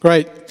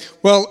Great.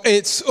 Well,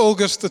 it's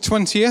August the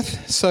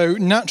 20th, so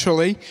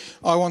naturally,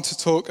 I want to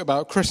talk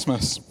about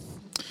Christmas.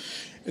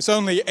 It's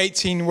only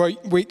 18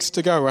 weeks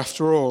to go,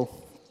 after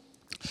all.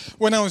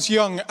 When I was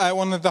young,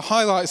 one of the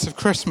highlights of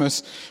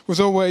Christmas was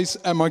always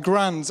my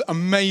grand's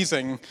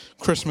amazing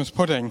Christmas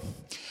pudding.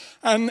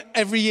 And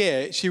every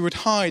year, she would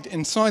hide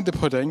inside the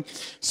pudding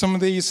some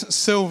of these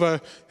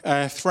silver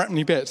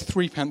threepenny bits,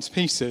 3p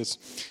pieces.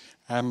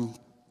 When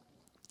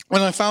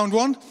I found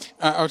one,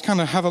 I would kind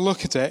of have a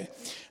look at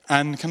it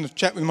and kind of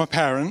check with my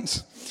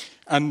parents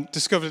and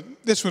discovered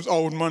this was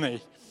old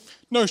money.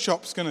 No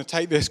shop's going to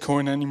take this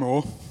coin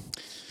anymore.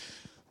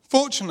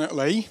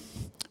 Fortunately,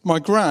 my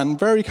gran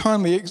very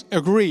kindly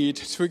agreed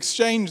to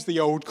exchange the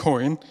old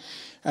coin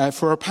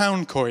for a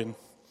pound coin.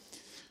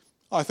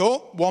 I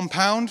thought,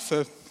 £1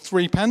 for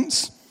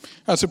 3p,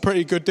 that's a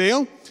pretty good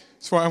deal.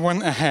 So I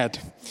went ahead,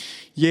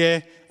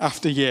 year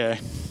after year.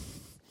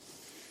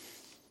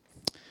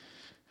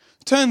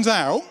 Turns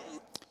out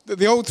that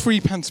the old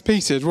 3p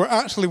pieces were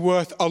actually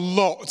worth a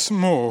lot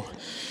more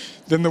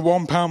than the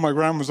 £1 my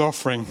gran was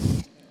offering.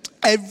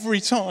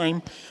 Every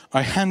time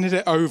I handed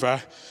it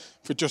over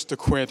for just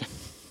 £1.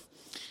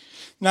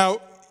 Now,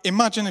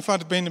 imagine if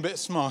I'd been a bit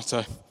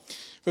smarter.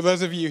 For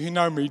those of you who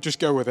know me, just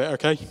go with it,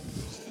 okay?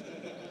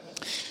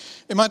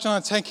 Imagine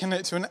I'd taken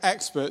it to an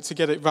expert to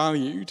get it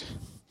valued.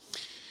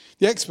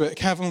 The expert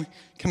can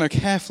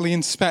carefully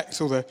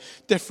inspect all the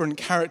different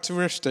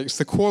characteristics,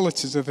 the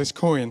qualities of this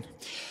coin.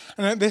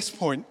 And at this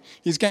point,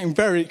 he's getting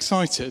very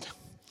excited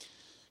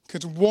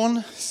because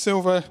one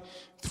silver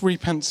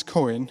 3p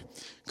coin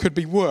could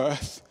be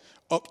worth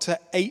up to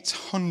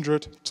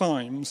 800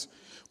 times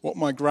what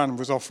my gran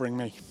was offering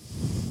me.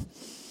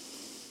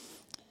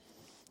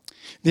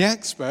 The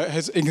expert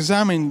has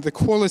examined the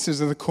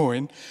qualities of the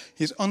coin,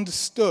 he's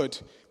understood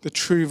the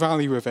true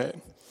value of it,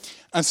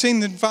 and seeing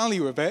the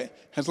value of it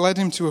has led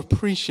him to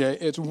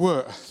appreciate its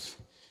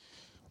worth,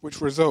 which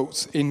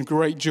results in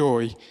great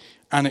joy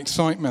and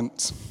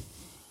excitement.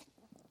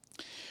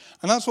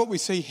 And that's what we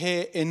see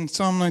here in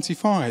Psalm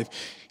 95.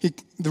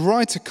 The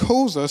writer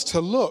calls us to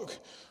look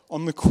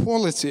on the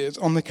qualities,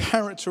 on the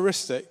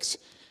characteristics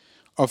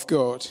of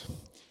God.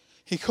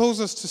 He calls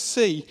us to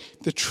see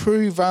the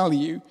true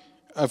value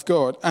of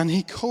God, and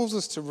he calls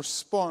us to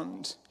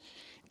respond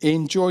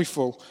in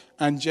joyful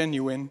and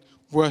genuine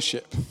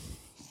worship.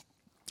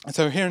 And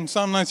so here in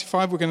Psalm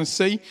 95, we're going to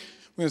see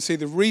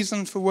the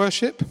reason for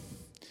worship,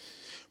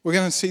 we're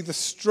going to see the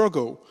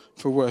struggle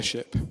for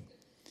worship,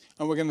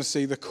 and we're going to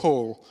see the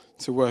call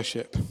to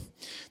worship.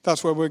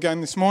 That's where we're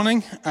going this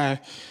morning.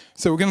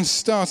 So we're going to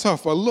start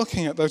off by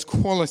looking at those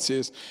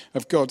qualities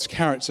of God's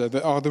character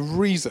that are the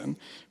reason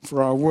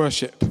for our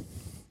worship.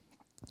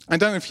 I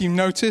don't know if you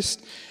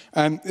noticed,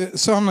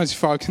 Psalm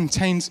 95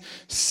 contains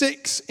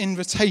 6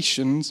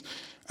 invitations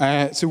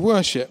to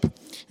worship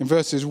in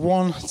verses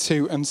 1,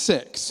 2, and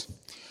 6.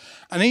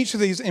 And each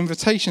of these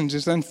invitations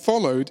is then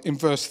followed in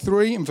verse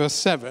 3 and verse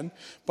 7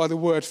 by the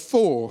word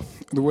for,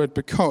 the word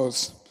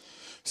because.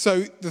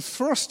 So the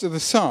thrust of the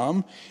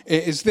psalm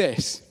is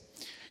this: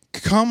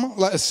 come,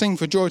 let us sing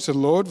for joy to the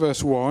Lord,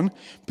 verse 1,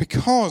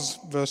 because,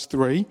 verse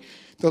 3,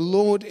 the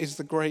Lord is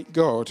the great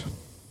God.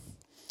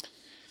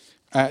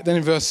 Then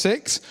in verse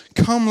 6,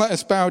 come, let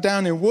us bow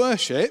down in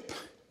worship,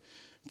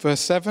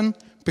 verse 7,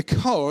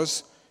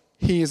 because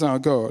he is our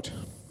God.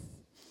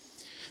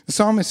 The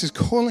psalmist is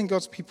calling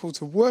God's people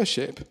to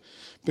worship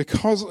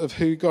because of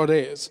who God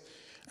is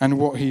and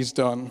what he's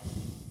done.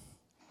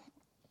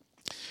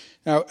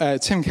 Now,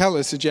 Tim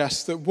Keller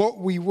suggests that what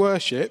we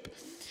worship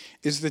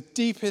is the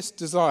deepest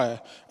desire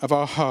of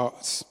our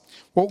hearts,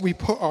 what we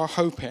put our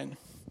hope in.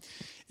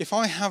 If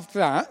I have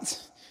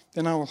that,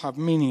 then I will have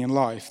meaning in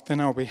life,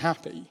 then I'll be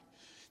happy,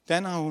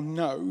 then I will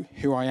know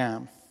who I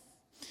am.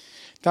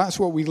 That's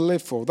what we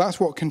live for,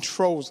 that's what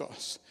controls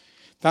us,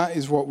 that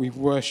is what we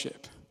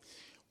worship.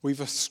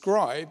 We've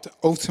ascribed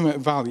ultimate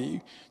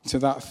value to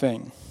that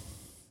thing.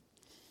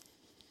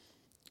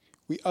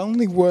 We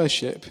only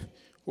worship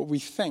what we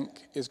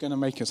think is going to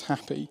make us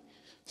happy,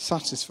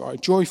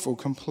 satisfied, joyful,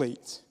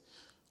 complete.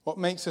 What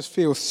makes us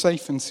feel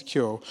safe and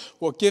secure.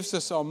 What gives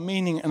us our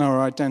meaning and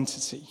our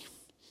identity.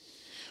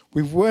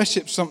 We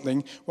worship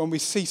something when we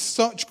see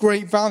such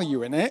great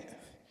value in it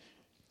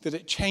that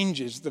it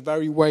changes the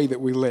very way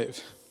that we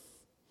live.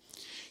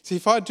 See,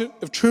 if I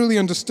have truly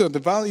understood the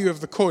value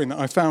of the coin that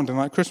I found in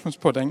that Christmas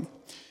pudding,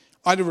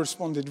 I'd have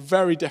responded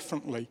very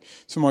differently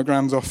to my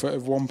gran's offer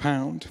of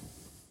 £1.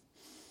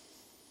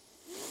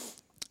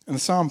 And the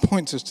psalm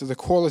points us to the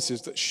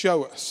qualities that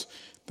show us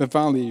the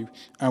value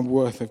and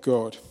worth of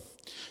God.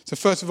 So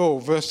first of all,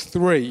 verse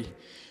 3,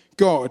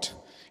 God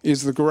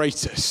is the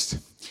greatest.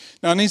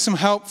 Now I need some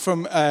help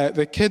from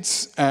the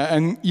kids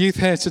and youth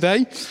here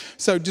today.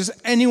 So does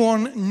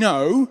anyone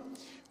know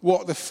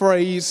what the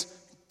phrase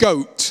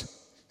GOAT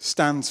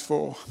stands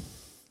for?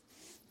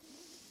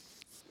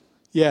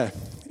 Yeah,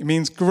 it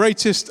means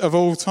greatest of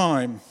all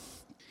time.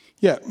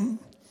 Yeah.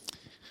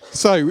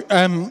 So,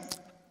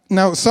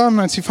 now Psalm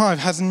 95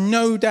 has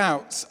no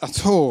doubts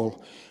at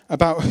all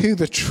about who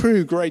the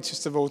true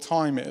greatest of all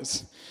time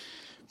is.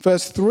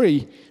 Verse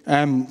 3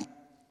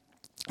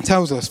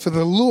 tells us, "For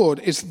the Lord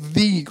is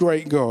the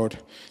great God,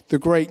 the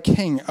great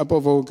King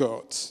above all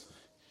gods."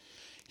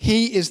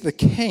 He is the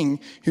king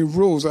who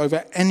rules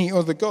over any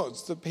other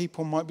gods that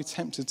people might be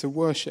tempted to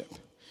worship.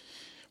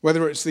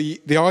 Whether it's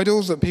the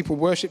idols that people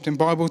worshipped in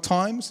Bible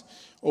times,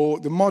 or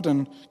the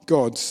modern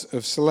gods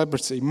of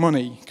celebrity,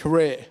 money,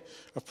 career,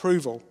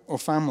 approval, or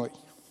family.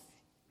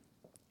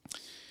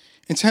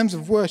 In terms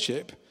of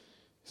worship,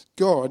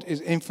 God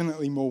is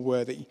infinitely more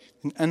worthy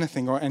than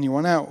anything or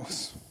anyone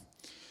else.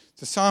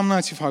 So Psalm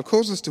 95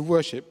 calls us to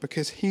worship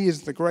because he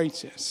is the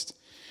greatest.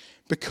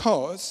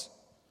 Because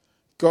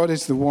God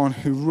is the one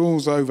who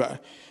rules over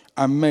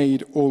and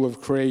made all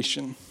of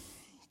creation.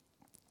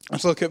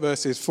 Let's look at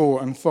verses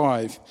 4 and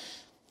 5.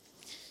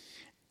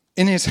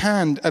 "In his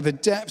hand are the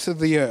depths of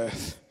the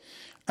earth,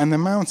 and the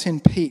mountain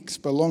peaks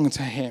belong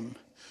to him.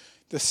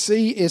 The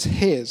sea is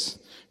his,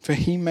 for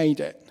he made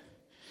it,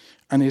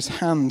 and his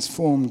hands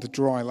formed the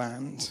dry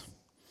land."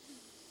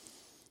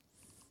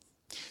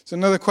 So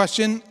another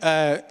question,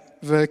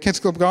 the Kids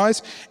Club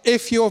guys.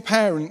 If your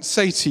parents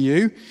say to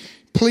you,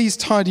 "Please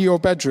tidy your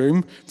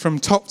bedroom from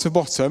top to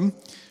bottom,"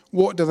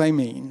 what do they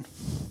mean?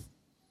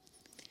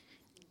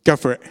 Go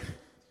for it.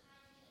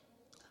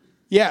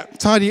 Yeah,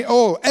 tidy it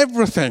all,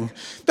 everything.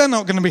 They're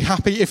not going to be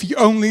happy if you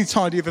only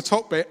tidy the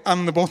top bit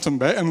and the bottom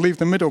bit and leave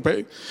the middle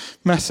bit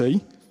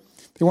messy.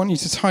 They want you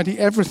to tidy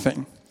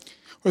everything.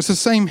 Well, it's the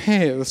same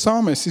here. The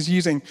psalmist is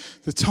using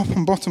the top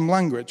and bottom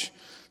language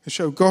to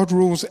show God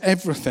rules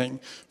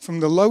everything, from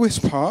the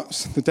lowest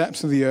parts, the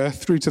depths of the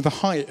earth, through to the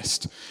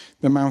highest,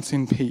 the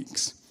mountain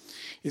peaks.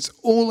 It's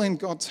all in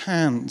God's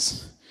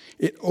hands.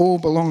 It all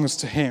belongs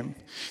to him.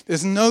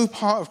 There's no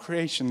part of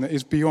creation that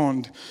is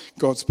beyond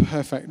God's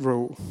perfect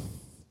rule.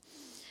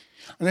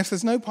 And if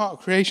there's no part of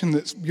creation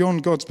that's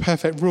beyond God's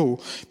perfect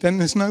rule, then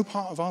there's no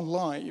part of our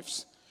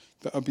lives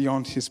that are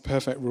beyond his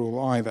perfect rule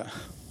either.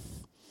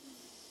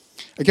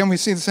 Again, we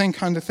see the same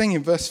kind of thing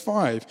in verse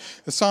 5.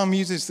 The psalm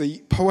uses the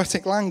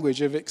poetic language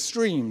of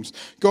extremes.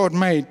 God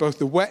made both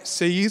the wet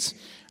seas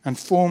and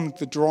formed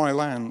the dry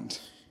land.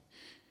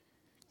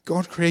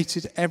 God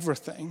created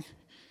everything.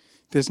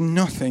 There's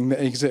nothing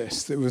that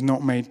exists that was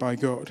not made by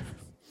God.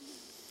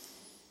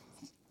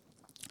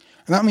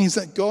 And that means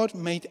that God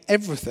made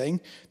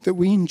everything that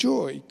we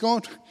enjoy.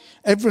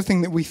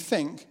 Everything that we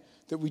think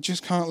that we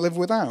just can't live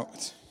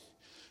without.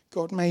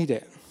 God made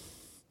it.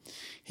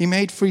 He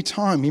made free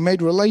time. He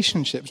made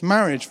relationships,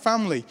 marriage,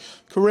 family,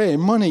 career,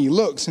 money,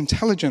 looks,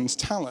 intelligence,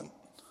 talent.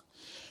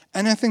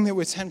 Anything that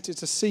we're tempted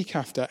to seek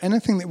after,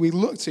 anything that we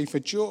look to for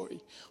joy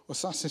or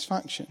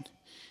satisfaction,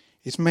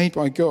 is made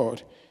by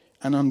God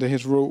and under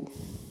his rule.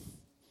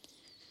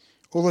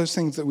 All those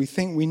things that we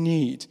think we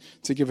need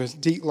to give us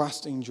deep,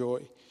 lasting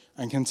joy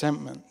and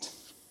contentment.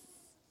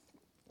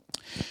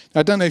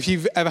 Now, I don't know if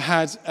you've ever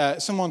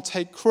had someone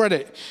take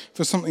credit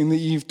for something that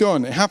you've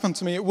done. It happened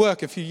to me at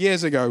work a few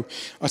years ago.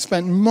 I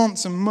spent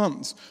months and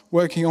months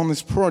working on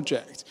this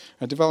project,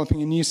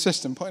 developing a new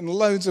system, putting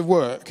loads of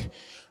work.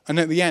 And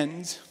at the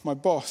end, my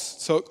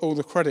boss took all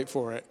the credit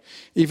for it,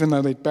 even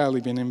though they'd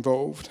barely been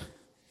involved.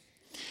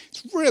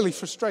 It's really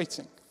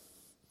frustrating.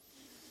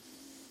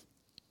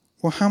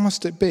 Well, how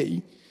must it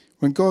be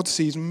when God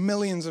sees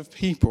millions of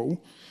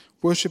people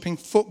worshipping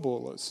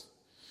footballers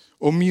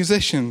or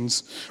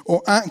musicians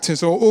or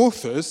actors or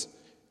authors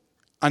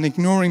and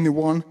ignoring the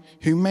one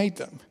who made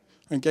them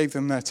and gave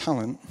them their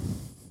talent?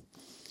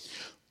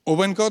 Or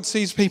when God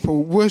sees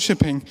people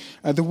worshipping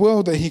the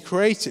world that he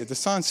created, the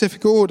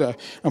scientific order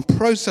and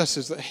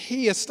processes that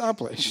he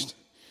established,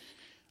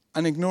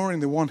 and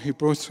ignoring the one who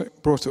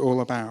brought it all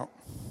about?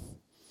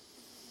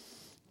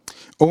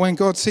 Or when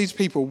God sees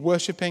people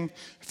worshipping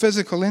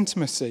physical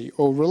intimacy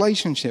or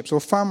relationships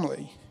or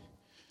family,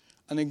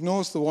 and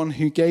ignores the one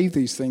who gave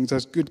these things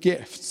as good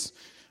gifts,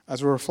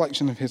 as a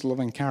reflection of his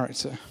loving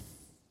character?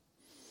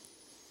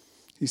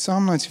 See,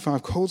 Psalm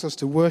 95 calls us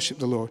to worship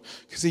the Lord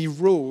because he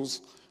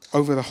rules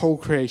over the whole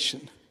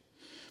creation.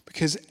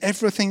 Because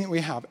everything that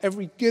we have,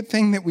 every good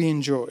thing that we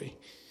enjoy,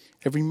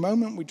 every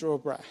moment we draw a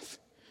breath,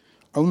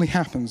 only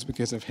happens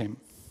because of him.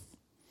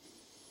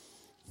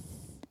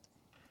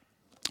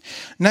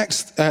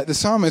 Next, the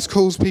psalmist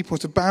calls people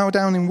to bow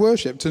down in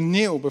worship, to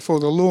kneel before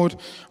the Lord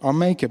our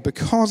Maker,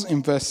 because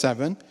in verse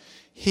 7,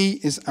 he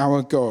is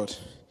our God,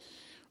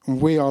 and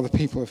we are the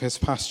people of his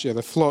pasture,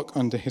 the flock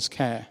under his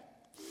care.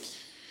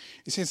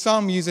 You see, the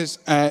psalm uses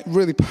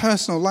really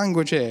personal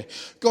language here.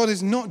 God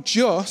is not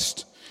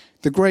just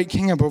the great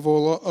king above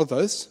all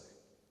others,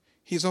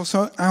 he's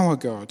also our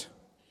God.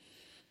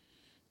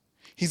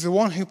 He's the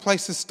one who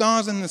placed the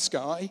stars in the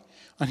sky,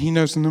 and he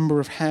knows the number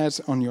of hairs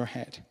on your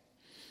head.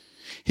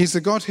 He's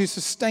the God who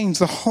sustains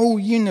the whole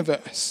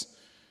universe,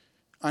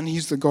 and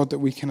he's the God that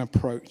we can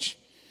approach,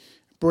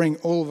 bring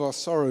all of our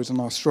sorrows and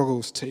our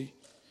struggles to.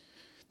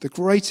 The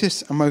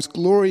greatest and most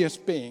glorious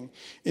being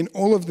in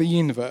all of the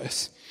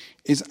universe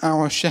is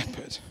our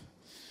shepherd.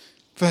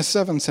 Verse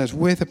 7 says,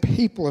 we're the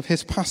people of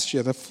his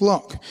pasture, the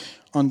flock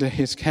under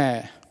his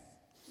care.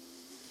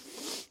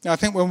 Now, I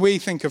think when we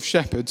think of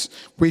shepherds,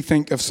 we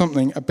think of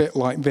something a bit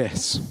like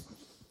this.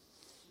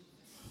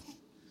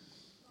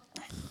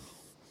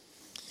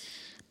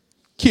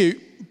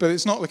 cute, but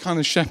it's not the kind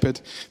of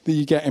shepherd that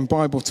you get in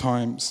Bible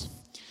times.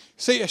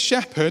 See, a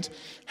shepherd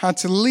had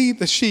to lead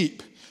the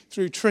sheep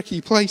through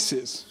tricky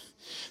places.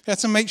 They had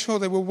to make sure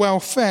they were well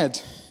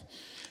fed,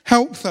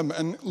 help them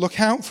and look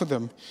out for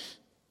them.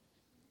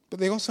 But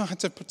they also had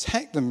to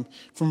protect them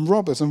from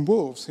robbers and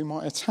wolves who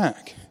might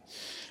attack.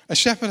 A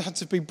shepherd had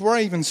to be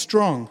brave and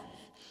strong,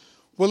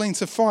 willing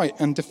to fight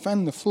and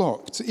defend the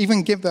flock, to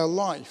even give their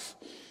life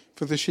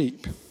for the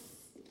sheep.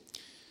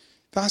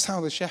 That's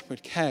how the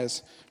shepherd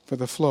cares for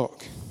the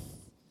flock.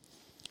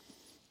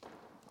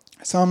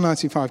 Psalm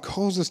 95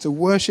 calls us to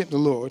worship the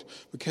Lord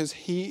because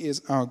he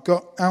is our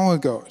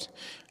God,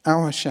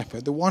 our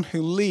shepherd, the one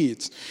who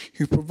leads,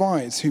 who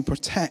provides, who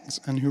protects,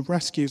 and who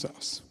rescues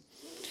us.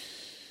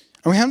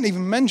 And we haven't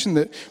even mentioned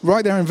that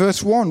right there in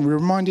verse 1, we're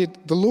reminded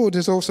the Lord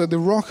is also the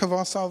rock of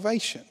our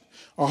salvation,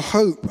 our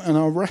hope and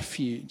our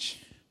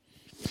refuge.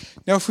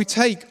 Now, if we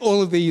take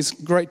all of these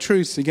great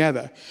truths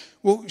together,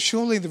 well,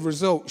 surely the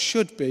result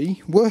should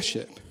be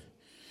worship.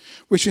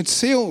 We should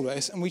see all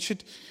this and we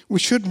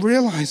should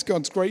realize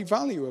God's great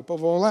value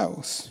above all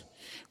else.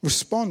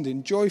 Respond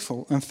in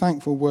joyful and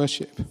thankful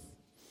worship.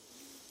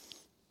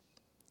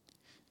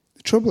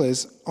 The trouble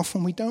is,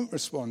 often we don't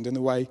respond in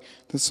the way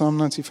that Psalm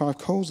 95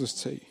 calls us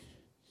to.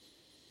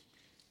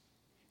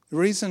 The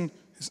reason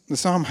the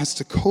psalm has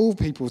to call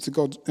people to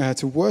God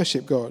to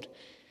worship God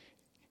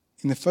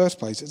in the first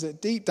place is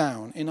that deep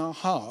down in our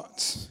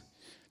hearts,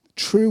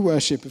 true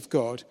worship of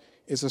God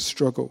is a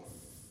struggle.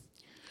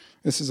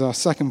 This is our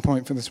second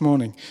point for this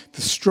morning,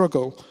 the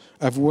struggle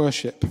of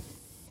worship.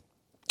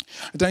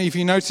 I don't know if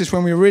you noticed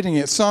when we were reading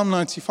it, Psalm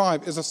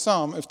 95 is a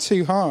psalm of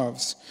two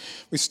halves.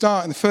 We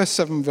start in the first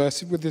 7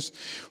 verses with this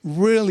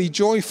really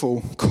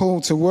joyful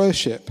call to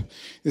worship,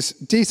 this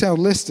detailed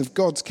list of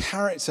God's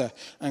character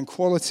and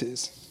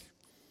qualities.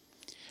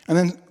 And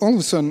then all of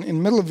a sudden, in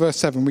the middle of verse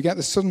 7, we get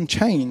this sudden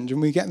change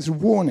and we get this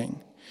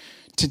warning.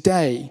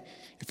 Today,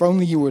 if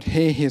only you would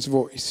hear his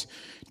voice,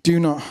 do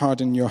not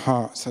harden your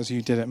hearts as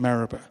you did at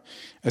Meribah,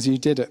 as you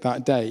did at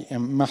that day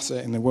in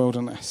Massah in the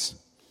wilderness.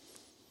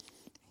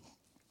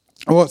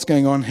 What's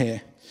going on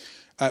here?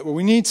 Well,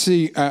 we need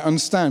to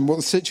understand what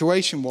the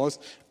situation was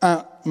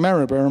at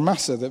Meribah and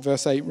Massah that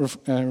verse 8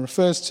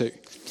 refers to.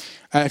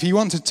 If you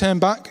want to turn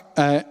back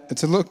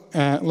to look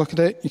at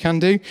it, you can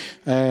do.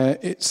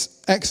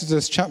 It's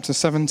Exodus chapter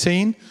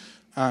 17,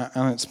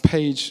 and it's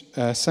page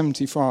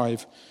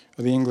 75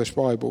 of the English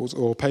Bibles,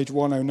 or page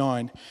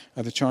 109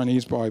 of the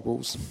Chinese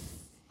Bibles.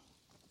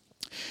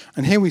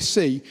 And here we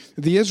see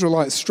that the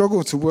Israelites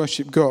struggle to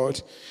worship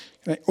God,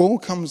 and it all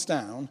comes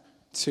down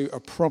to a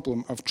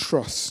problem of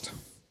trust.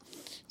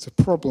 It's a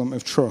problem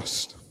of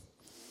trust.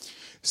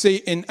 See,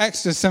 in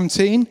Exodus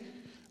 17,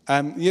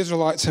 the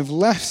Israelites have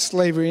left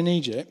slavery in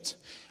Egypt.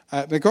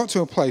 They got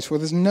to a place where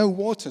there's no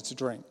water to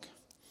drink.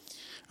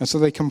 And so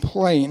they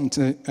complain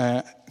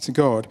to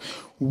God,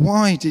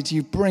 why did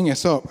you bring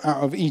us up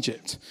out of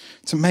Egypt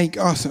to make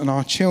us and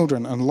our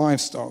children and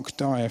livestock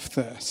die of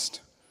thirst?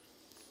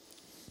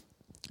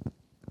 Do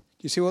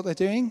you see what they're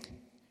doing?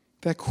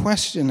 They're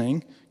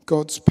questioning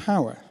God's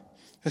power.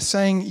 They're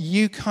saying,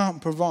 you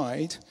can't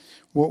provide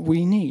what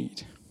we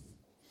need.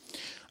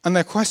 And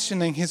they're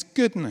questioning his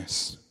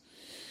goodness.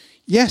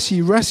 Yes,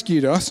 you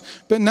rescued us,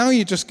 but now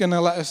you're just going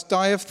to let us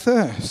die of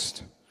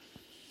thirst.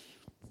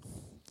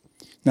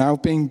 Now,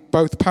 being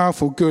both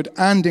powerful, good,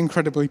 and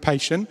incredibly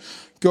patient,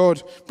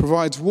 God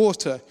provides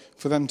water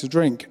for them to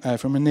drink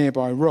from a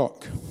nearby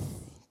rock.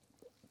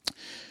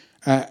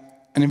 And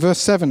in verse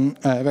 7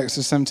 of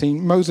Exodus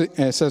 17,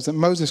 Moses says that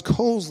Moses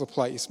calls the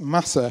place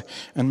Massah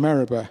and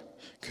Meribah,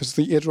 because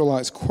the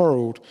Israelites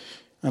quarreled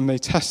and they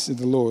tested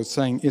the Lord,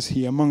 saying, is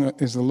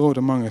the Lord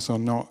among us or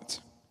not?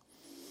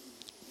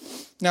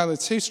 Now, there are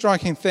two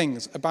striking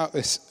things about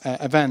this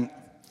event.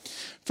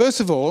 First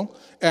of all,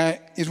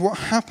 is what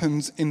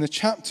happens in the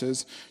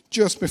chapters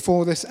just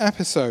before this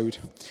episode.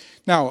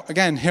 Now,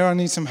 again, here I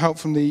need some help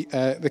from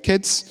the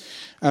kids.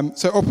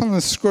 So up on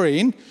the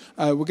screen,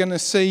 we're going to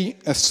see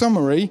a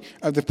summary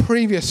of the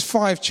previous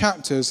 5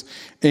 chapters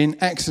in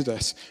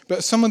Exodus,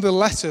 but some of the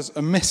letters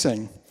are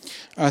missing.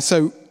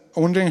 So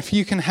I'm wondering if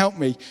you can help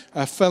me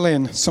fill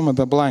in some of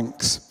the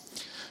blanks.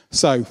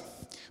 So,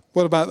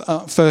 what about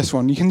that first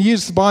one? You can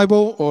use the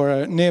Bible or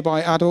a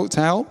nearby adult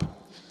to help.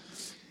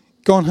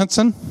 Go on,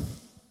 Hudson.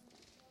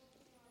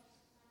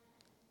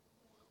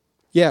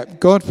 Yeah,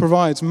 God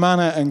provides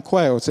manna and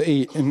quail to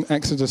eat in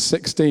Exodus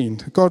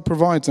 16. God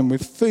provides them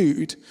with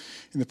food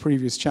in the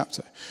previous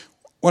chapter.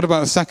 What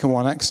about the second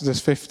one, Exodus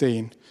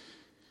 15?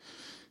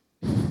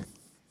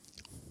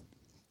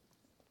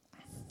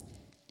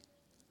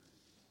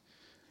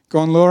 Go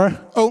on,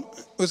 Laura. Oh,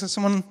 was there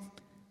someone?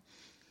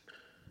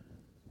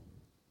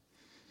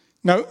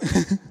 No.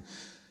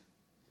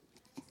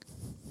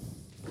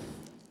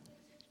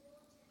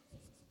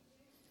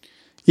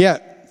 Yeah.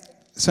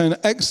 So in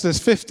Exodus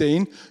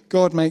 15,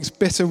 God makes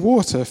bitter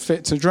water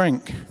fit to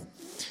drink.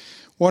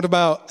 What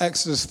about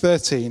Exodus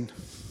 13?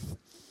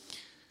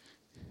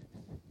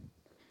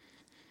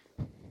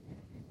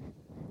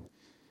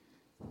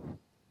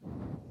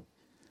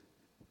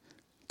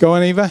 Go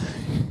on, Eva.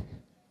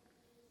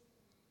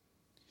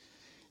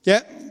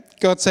 Yeah,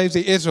 God saves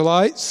the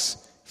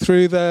Israelites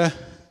through the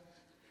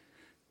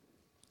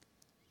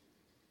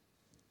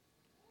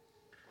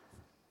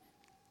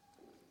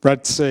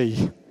Red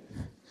Sea.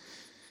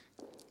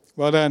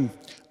 Well done.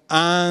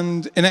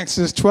 And in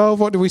Exodus 12,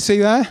 what do we see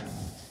there?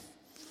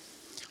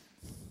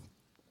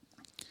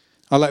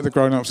 I'll let the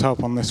grown-ups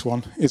help on this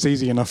one. It's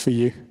easy enough for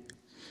you.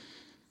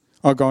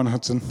 I'll go on,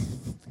 Hudson.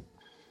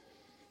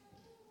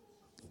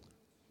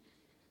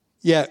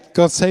 Yeah,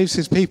 God saves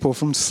his people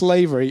from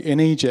slavery in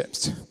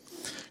Egypt.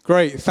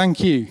 Great, thank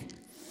you.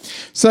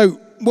 So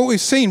what we've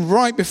seen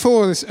right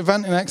before this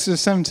event in Exodus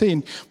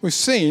 17, we've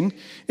seen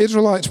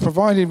Israelites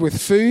provided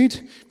with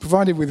food,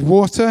 provided with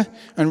water,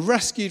 and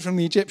rescued from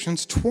the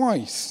Egyptians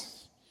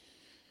twice.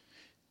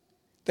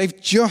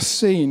 They've just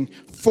seen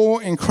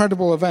 4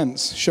 incredible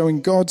events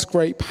showing God's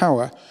great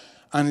power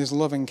and his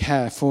loving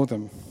care for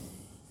them.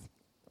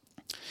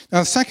 Now,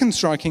 the second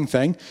striking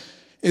thing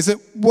is that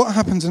what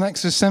happens in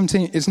Exodus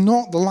 17 is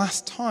not the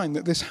last time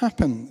that this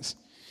happens.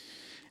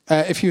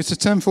 If you were to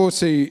turn forward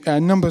to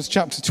Numbers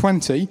chapter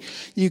 20,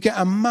 you get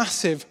a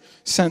massive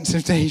sense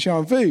of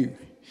deja vu.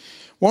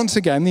 Once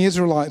again, the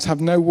Israelites have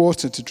no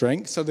water to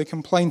drink, so they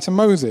complain to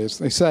Moses.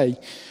 They say,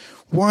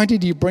 "Why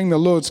did you bring the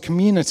Lord's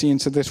community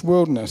into this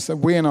wilderness, that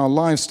we and our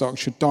livestock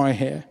should die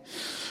here?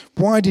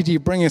 Why did you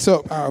bring us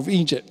up out of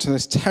Egypt to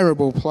this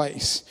terrible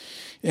place?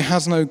 It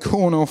has no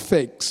corn or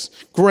figs,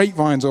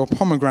 grapevines or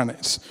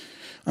pomegranates,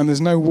 and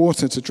there's no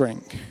water to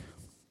drink."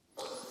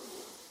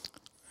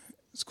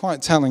 It's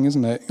quite telling,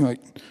 isn't it? Like,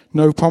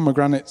 no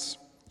pomegranates,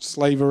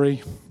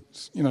 slavery,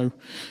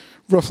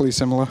 roughly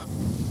similar.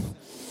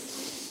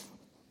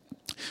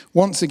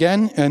 Once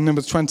again, in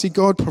Numbers 20,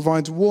 God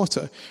provides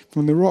water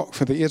from the rock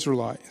for the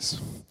Israelites.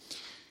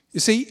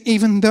 You see,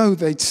 even though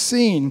they'd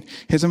seen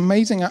his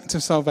amazing act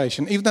of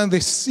salvation, even though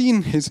they'd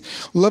seen his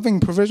loving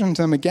provision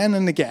to them again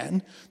and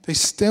again, they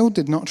still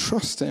did not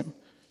trust him.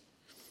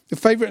 The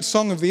favourite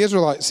song of the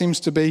Israelites seems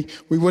to be,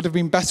 "We would have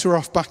been better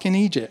off back in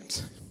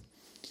Egypt."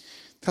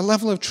 The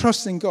level of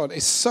trust in God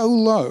is so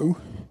low,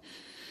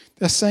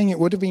 they're saying it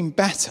would have been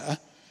better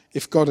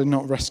if God had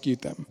not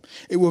rescued them.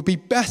 It would be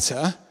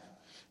better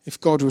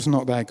if God was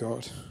not their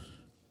God.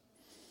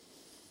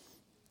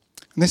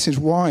 And this is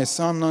why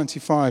Psalm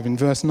 95 in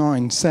verse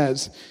 9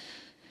 says,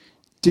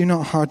 "Do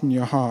not harden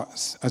your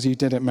hearts as you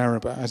did at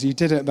Meribah, as you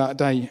did at that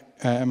day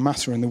at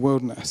Massah in the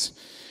wilderness,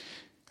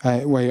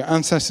 where your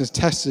ancestors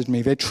tested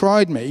me. They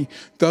tried me,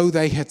 though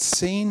they had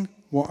seen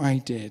what I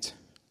did."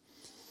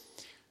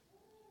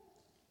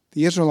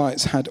 The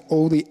Israelites had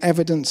all the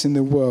evidence in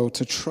the world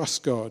to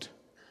trust God,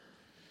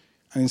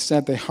 and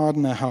instead they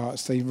hardened their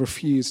hearts. They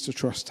refused to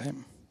trust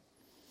him.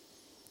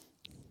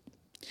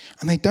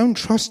 And they don't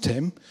trust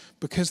him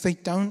because they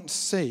don't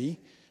see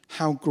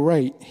how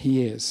great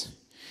he is.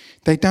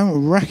 They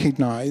don't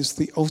recognize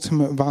the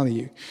ultimate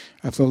value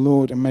of the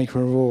Lord and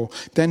Maker of all.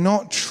 They're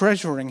not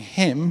treasuring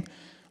him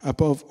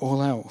above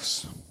all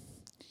else.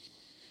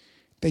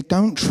 They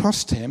don't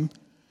trust him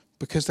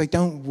because they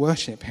don't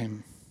worship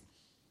him.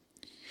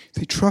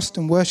 See, trust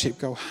and worship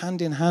go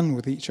hand in hand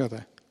with each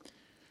other.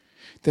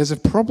 There's a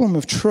problem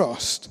of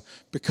trust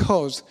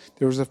because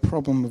there is a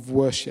problem of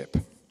worship.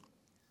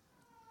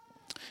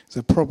 There's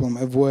a problem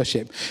of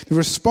worship. The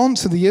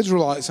response of the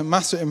Israelites at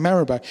Massah and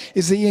Meribah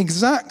is the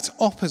exact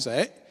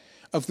opposite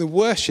of the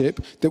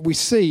worship that we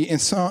see in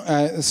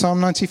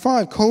Psalm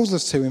 95 calls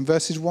us to in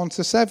verses 1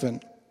 to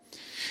 7.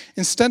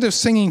 Instead of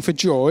singing for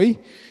joy,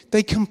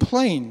 they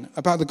complain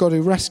about the God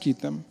who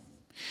rescued them.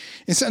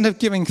 Instead of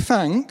giving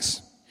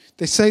thanks,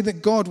 they say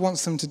that God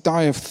wants them to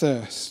die of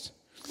thirst.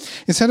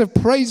 Instead of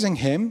praising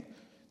him,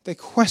 they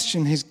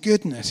question his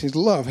goodness, his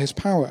love, his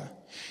power.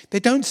 They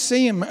don't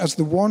see him as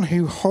the one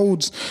who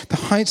holds the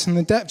heights and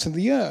the depths of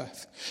the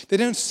earth. They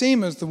don't see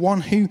him as the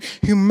one who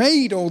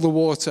made all the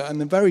water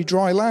and the very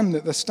dry land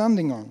that they're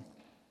standing on.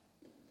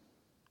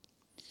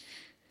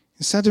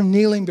 Instead of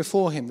kneeling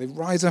before him, they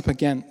rise up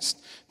against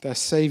their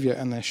Savior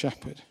and their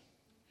Shepherd.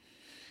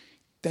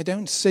 They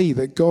don't see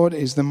that God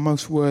is the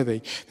most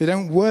worthy. They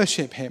don't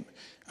worship him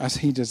as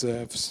he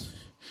deserves,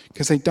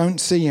 because they don't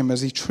see him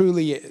as he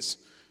truly is,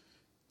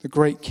 the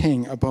great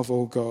King above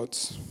all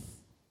gods.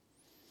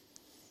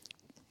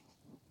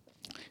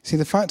 See,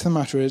 the fact of the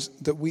matter is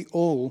that we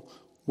all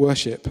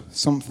worship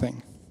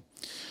something.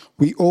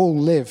 We all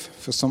live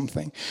for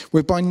something.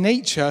 We're by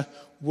nature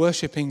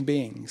worshipping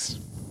beings.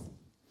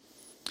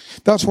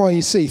 That's why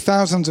you see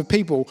thousands of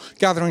people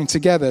gathering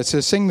together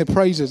to sing the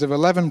praises of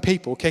 11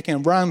 people kicking a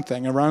round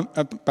thing around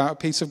about a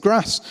piece of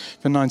grass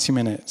for 90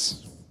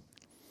 minutes.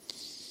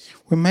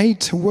 We're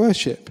made to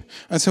worship,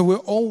 and so we're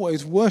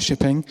always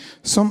worshipping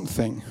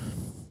something,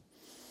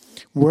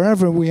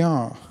 wherever we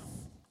are.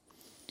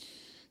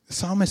 The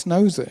psalmist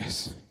knows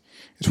this.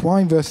 It's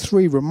why verse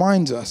 3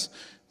 reminds us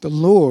the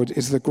Lord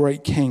is the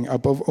great King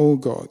above all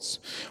gods.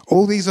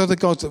 All these other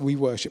gods that we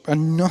worship are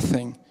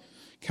nothing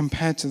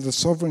compared to the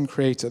sovereign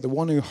Creator, the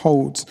one who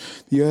holds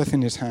the earth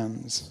in his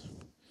hands.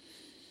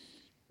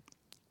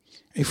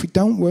 If we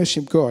don't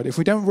worship God, if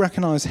we don't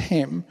recognize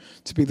him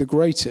to be the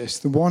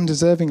greatest, the one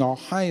deserving our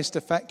highest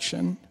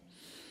affection,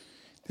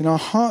 then our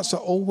hearts are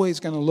always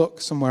going to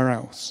look somewhere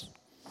else.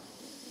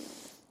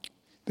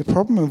 The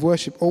problem of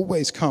worship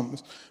always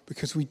comes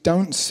because we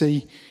don't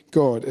see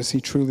God as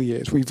he truly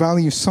is. We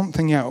value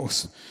something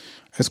else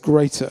as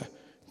greater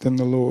than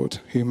the Lord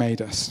who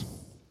made us.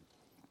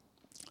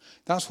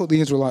 That's what the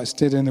Israelites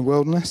did in the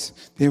wilderness.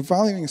 They were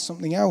valuing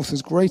something else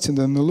as greater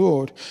than the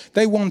Lord.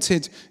 They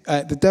wanted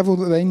the devil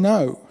that they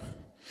know.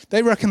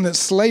 They reckoned that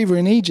slavery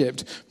in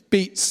Egypt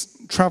beats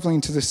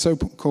traveling to the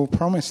so-called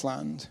promised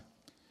land.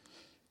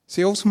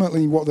 See,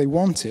 ultimately what they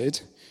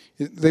wanted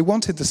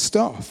the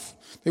stuff.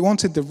 They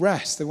wanted the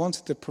rest. They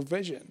wanted the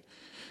provision.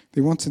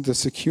 They wanted the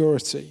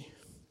security.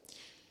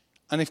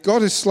 And if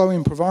God is slow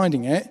in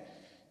providing it,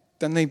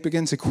 then they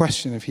begin to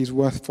question if he's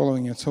worth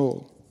following at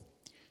all.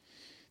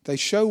 They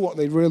show what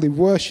they really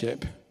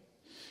worship,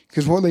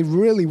 because what they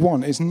really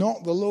want is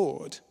not the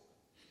Lord,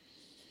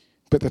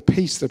 but the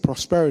peace, the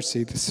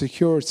prosperity, the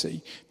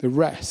security, the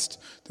rest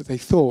that they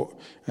thought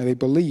and they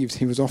believed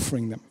he was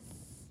offering them.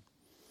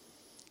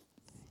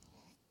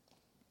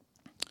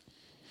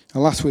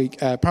 Last week,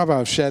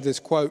 Prabhu shared this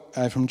quote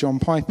from John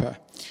Piper.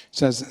 It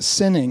says,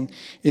 "Sinning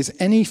is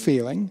any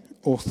feeling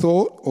or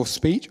thought or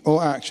speech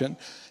or action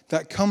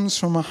that comes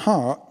from a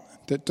heart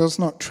that does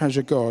not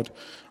treasure God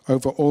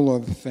over all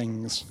other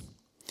things.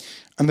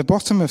 And the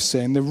bottom of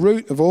sin, the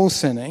root of all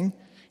sinning,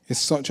 is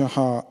such a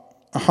heart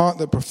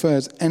that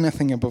prefers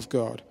anything above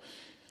God,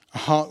 a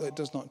heart that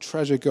does not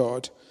treasure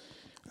God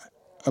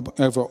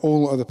over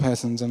all other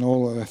persons and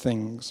all other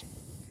things."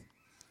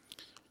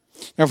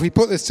 Now, if we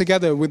put this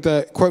together with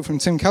the quote from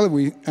Tim Keller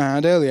we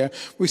had earlier,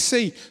 we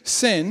see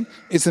sin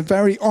is the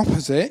very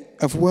opposite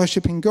of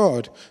worshipping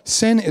God.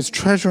 Sin is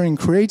treasuring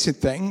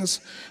created things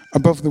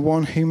above the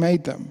one who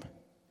made them.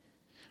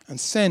 And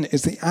sin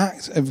is the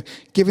act of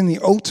giving the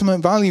ultimate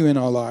value in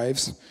our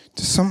lives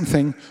to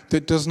something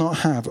that does not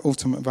have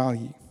ultimate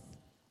value.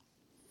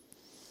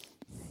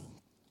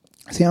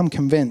 See, I'm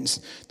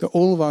convinced that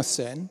all of our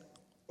sin,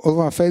 all of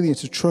our failure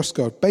to trust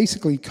God,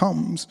 basically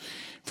comes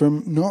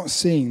from not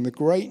seeing the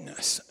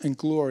greatness and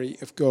glory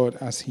of God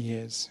as he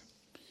is.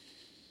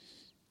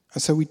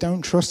 And so we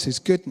don't trust his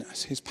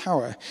goodness, his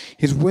power,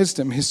 his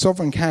wisdom, his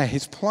sovereign care,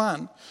 his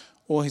plan,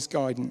 or his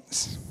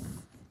guidance.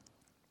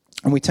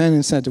 And we turn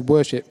instead to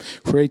worship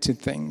created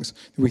things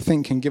that we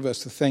think can give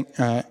us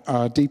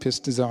our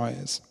deepest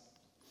desires.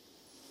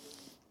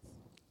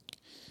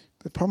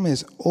 The problem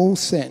is all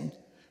sin,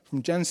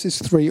 from Genesis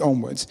 3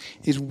 onwards,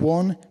 is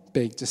one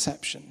big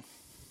deception.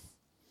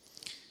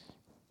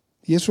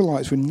 The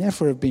Israelites would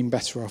never have been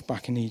better off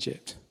back in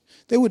Egypt.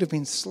 They would have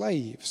been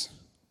slaves.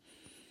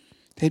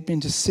 They'd been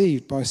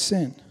deceived by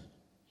sin.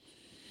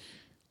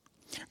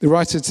 The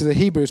writer to the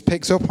Hebrews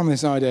picks up on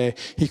this idea.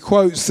 He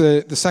quotes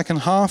the second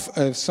half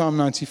of Psalm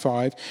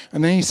 95,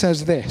 and then he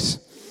says this: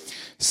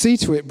 "See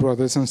to it,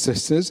 brothers and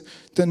sisters,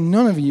 that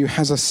none of you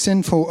has a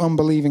sinful,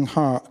 unbelieving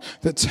heart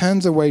that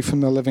turns away from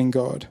the living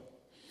God.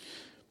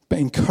 But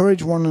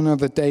encourage one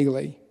another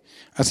daily,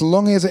 as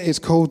long as it is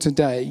called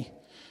today,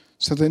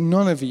 so that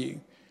none of you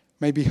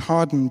may be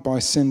hardened by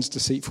sin's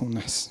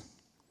deceitfulness."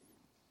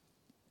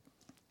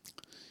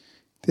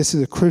 This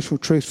is a crucial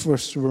truth for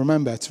us to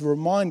remember, to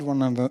remind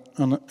one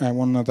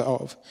another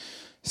of.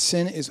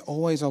 Sin is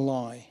always a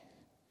lie.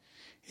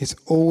 It's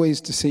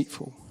always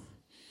deceitful.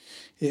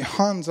 It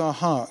hardens our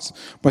hearts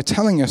by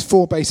telling us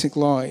 4 basic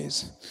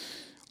lies.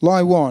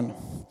 Lie 1,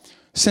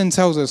 sin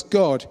tells us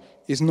God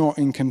is not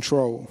in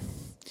control.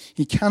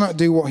 He cannot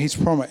do what he's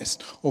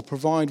promised or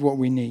provide what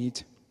we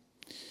need.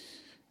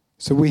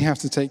 So we have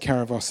to take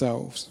care of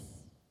ourselves.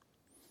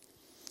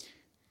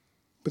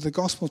 But the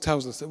gospel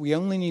tells us that we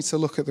only need to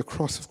look at the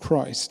cross of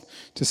Christ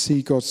to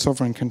see God's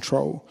sovereign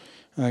control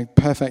and a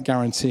perfect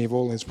guarantee of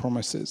all his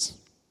promises.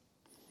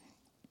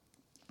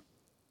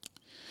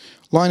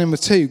 Line number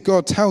 2,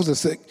 God tells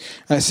us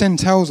that sin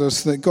tells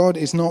us that God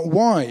is not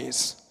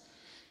wise,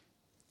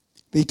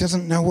 that he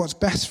doesn't know what's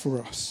best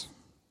for us.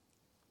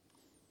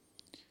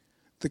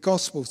 The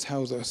gospel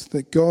tells us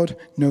that God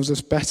knows us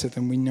better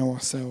than we know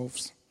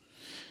ourselves.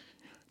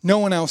 No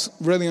one else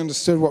really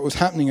understood what was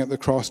happening at the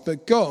cross,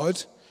 but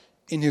God,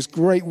 in his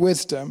great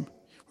wisdom,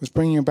 was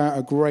bringing about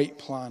a great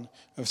plan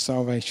of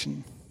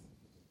salvation.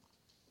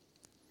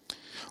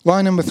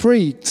 Line number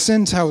 3,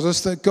 sin tells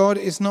us that God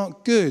is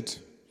not good.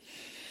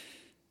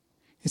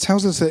 It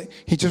tells us that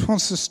he just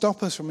wants to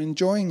stop us from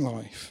enjoying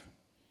life.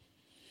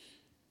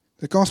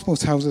 The gospel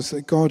tells us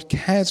that God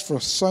cares for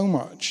us so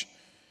much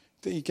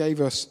that he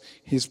gave us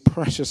his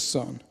precious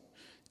Son.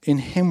 In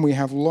him we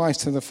have life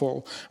to the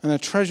full, and a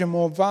treasure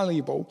more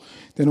valuable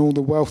than all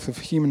the wealth of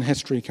human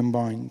history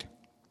combined.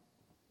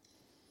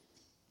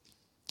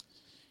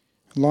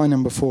 Line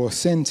number 4,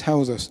 sin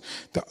tells us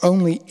that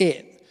only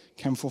it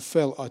can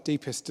fulfill our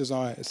deepest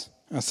desires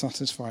and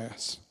satisfy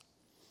us.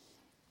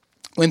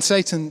 When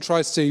Satan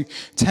tries to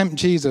tempt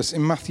Jesus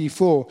in Matthew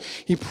 4,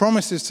 he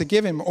promises to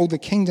give him all the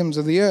kingdoms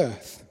of the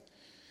earth.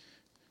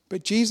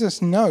 But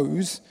Jesus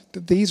knows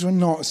that these were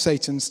not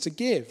Satan's to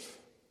give.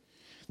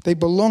 They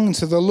belong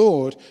to the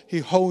Lord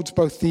who holds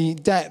both the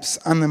depths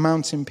and the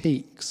mountain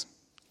peaks.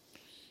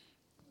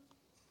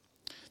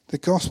 The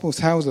gospel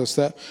tells us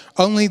that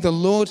only the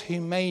Lord who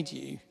made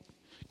you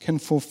can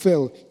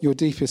fulfill your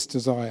deepest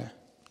desire.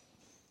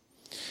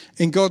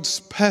 In God's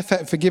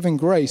perfect forgiving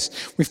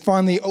grace, we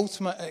find the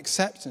ultimate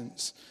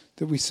acceptance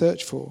that we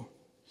search for.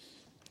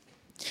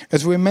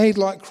 As we're made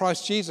like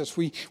Christ Jesus,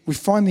 we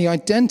find the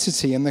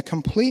identity and the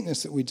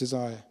completeness that we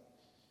desire.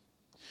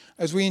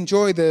 As we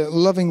enjoy the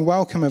loving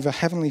welcome of a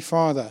Heavenly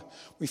Father,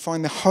 we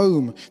find the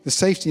home, the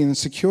safety and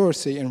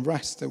security and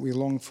rest that we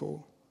long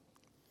for.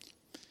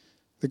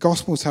 The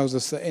gospel tells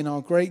us that in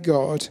our great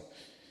God,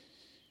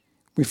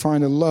 we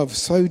find a love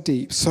so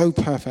deep, so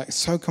perfect,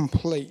 so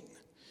complete,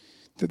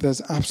 that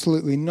there's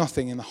absolutely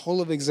nothing in the whole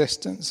of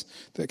existence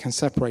that can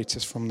separate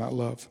us from that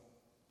love.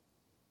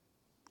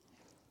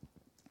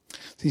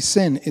 See,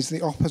 sin is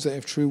the opposite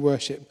of true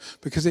worship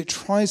because it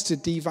tries to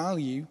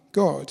devalue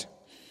God.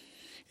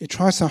 It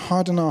tries to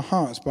harden our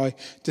hearts by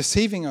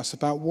deceiving us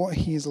about what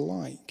he is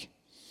like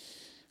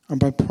and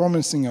by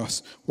promising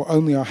us what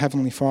only our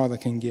Heavenly Father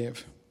can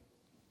give.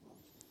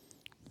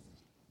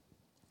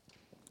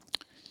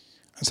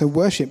 And so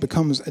worship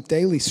becomes a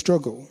daily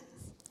struggle.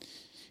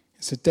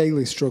 It's a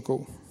daily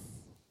struggle.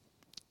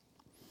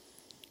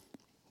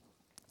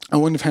 I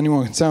wonder if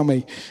anyone can tell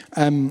me,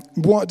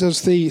 what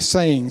does the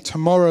saying,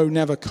 tomorrow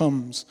never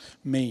comes,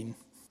 mean?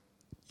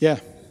 Yeah.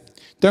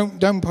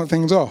 Don't put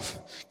things off.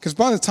 Because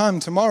by the time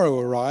tomorrow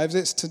arrives,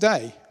 it's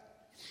today.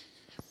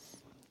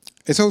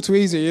 It's all too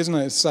easy, isn't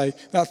it, to say,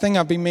 that thing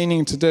I've been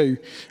meaning to do,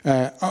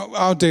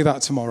 I'll do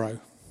that tomorrow.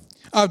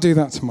 I'll do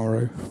that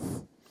tomorrow.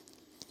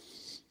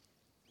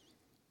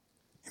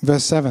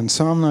 Verse 7,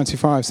 Psalm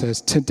 95 says,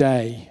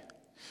 Today,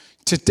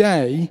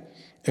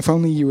 if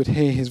only you would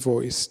hear his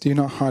voice, do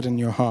not harden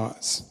your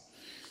hearts.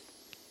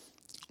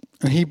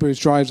 And Hebrews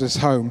drives us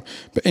home,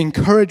 but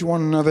encourage one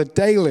another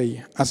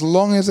daily, as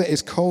long as it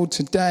is called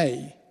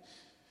today,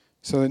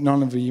 so that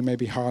none of you may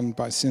be hardened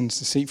by sin's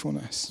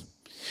deceitfulness.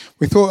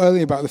 We thought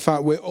earlier about the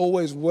fact we're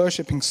always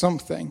worshipping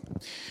something.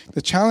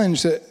 The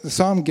challenge that the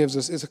psalm gives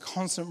us is a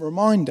constant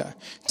reminder.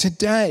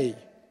 Today,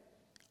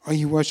 are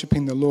you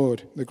worshipping the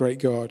Lord, the great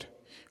God?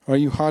 Or are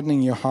you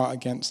hardening your heart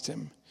against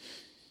him?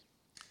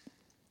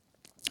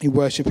 Are you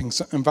worshipping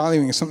and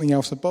valuing something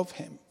else above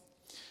him?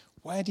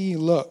 Where do you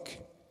look?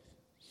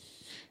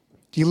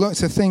 Do you look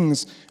to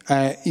things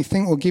you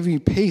think will give you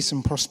peace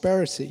and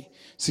prosperity,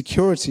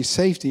 security,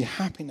 safety,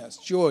 happiness,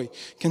 joy,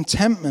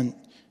 contentment,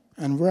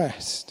 and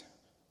rest?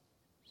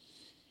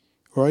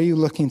 Or are you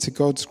looking to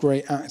God's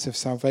great act of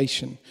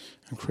salvation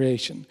and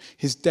creation,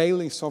 his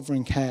daily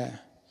sovereign care?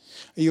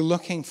 Are you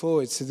looking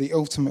forward to the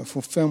ultimate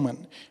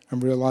fulfillment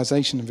and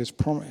realization of his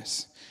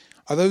promise?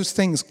 Are those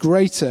things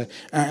greater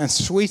and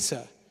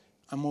sweeter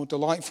and more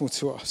delightful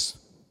to us?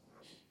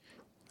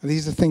 Are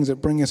these the things that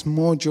bring us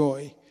more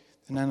joy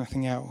than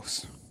anything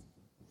else?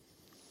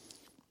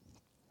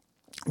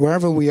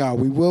 Wherever we are,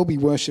 we will be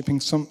worshipping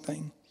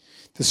something.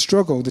 The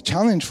struggle, the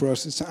challenge for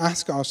us is to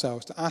ask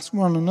ourselves, to ask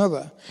one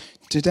another,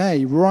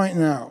 today, right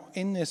now,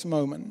 in this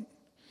moment,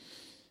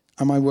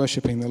 am I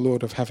worshipping the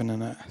Lord of heaven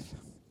and earth?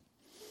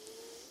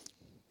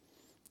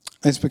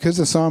 It's because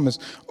the psalmist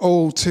is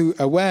all too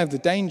aware of the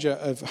danger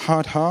of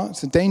hard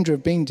hearts, the danger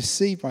of being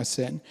deceived by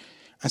sin.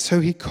 And so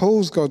he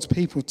calls God's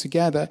people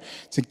together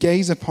to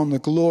gaze upon the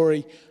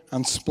glory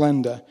and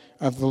splendor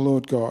of the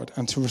Lord God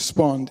and to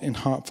respond in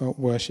heartfelt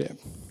worship.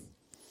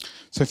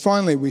 So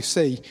finally, we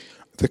see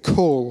the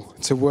call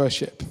to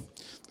worship.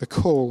 The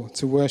call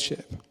to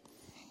worship.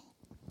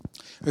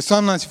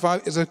 Psalm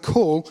 95 is a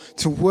call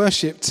to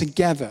worship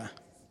together.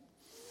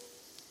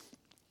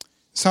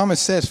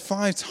 Psalmist says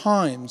 5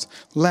 times,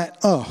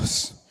 let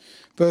us.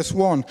 Verse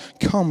 1,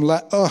 come,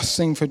 let us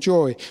sing for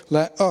joy.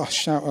 Let us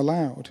shout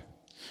aloud.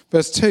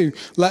 Verse 2,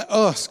 let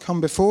us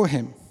come before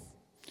him.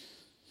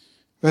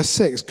 Verse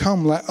 6,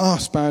 come, let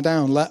us bow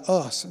down. Let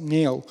us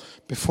kneel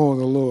before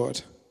the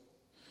Lord.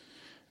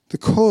 The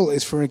call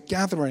is for a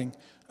gathering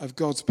of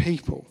God's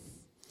people.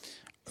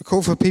 A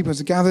call for people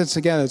to gather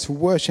together to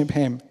worship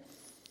him.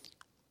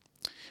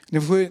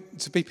 And if we're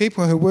to be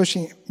people who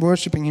are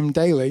worshipping him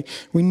daily,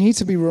 we need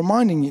to be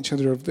reminding each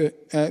other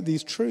of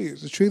these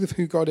truths, the truth of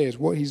who God is,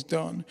 what he's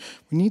done.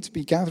 We need to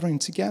be gathering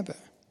together.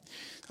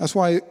 That's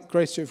why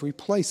Grace Church, we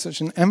place such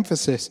an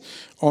emphasis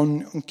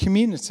on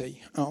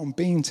community, on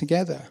being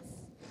together.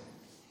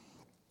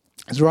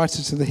 As the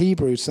writer to the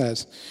Hebrews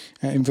says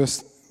in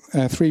verse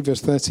 3,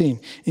 verse 13,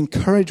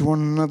 encourage one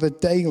another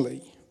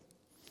daily.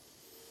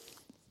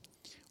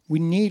 We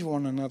need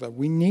one another.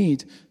 We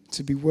need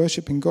to be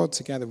worshipping God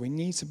together. We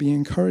need to be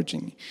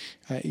encouraging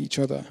each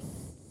other.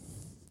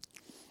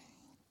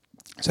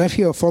 So if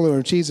you're a follower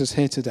of Jesus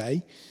here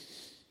today,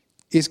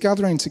 is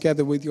gathering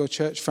together with your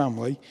church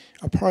family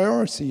a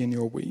priority in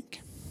your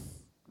week?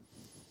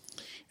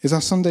 Is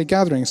our Sunday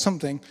gathering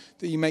something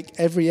that you make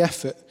every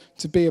effort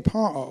to be a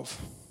part of?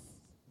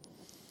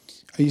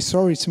 Are you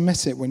sorry to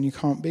miss it when you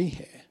can't be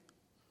here?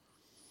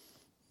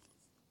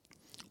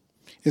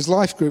 Is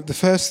Life Group the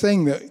first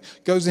thing that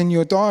goes in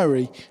your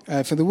diary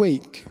for the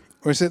week?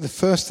 Or is it the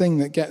first thing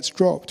that gets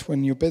dropped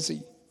when you're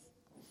busy?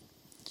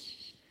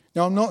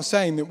 Now, I'm not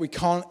saying that we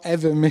can't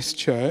ever miss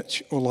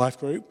church or life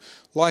group.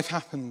 Life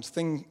happens.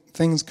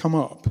 Things come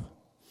up.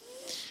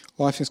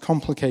 Life is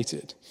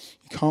complicated.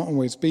 You can't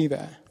always be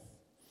there.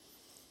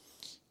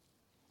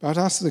 But I'd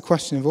ask the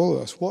question of all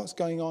of us, what's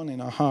going on in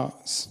our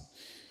hearts?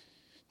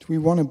 Do we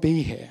want to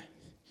be here?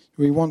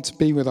 Do we want to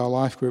be with our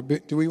life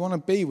group? Do we want to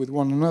be with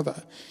one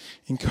another,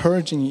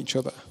 encouraging each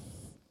other?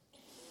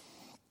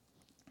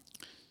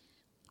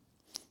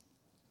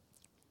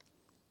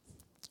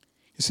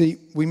 You see,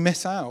 we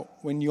miss out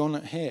when you're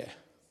not here.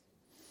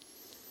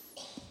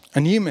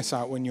 And you miss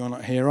out when you're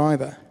not here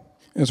either,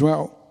 as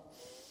well.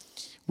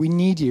 We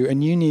need you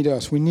and you need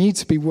us. We need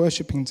to be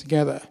worshipping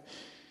together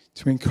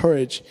to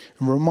encourage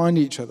and remind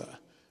each other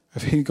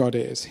of who God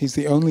is. He's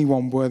the only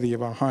one worthy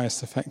of our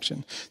highest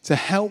affection. To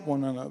help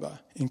one another,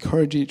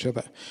 encourage each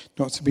other,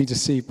 not to be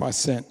deceived by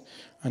sin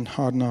and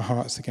harden our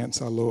hearts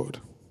against our Lord.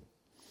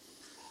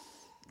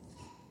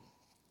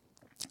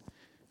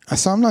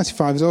 Psalm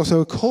 95 is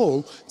also a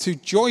call to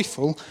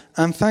joyful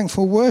and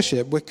thankful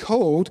worship. We're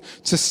called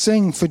to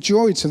sing for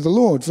joy to the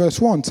Lord.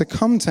 Verse 1, to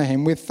come to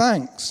him with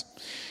thanks.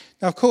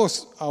 Now, of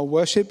course, our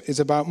worship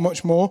is about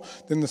much more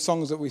than the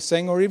songs that we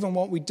sing or even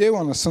what we do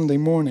on a Sunday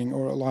morning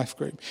or a life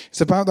group. It's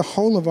about the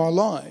whole of our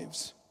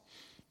lives.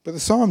 But the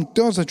psalm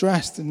does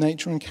address the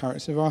nature and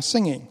character of our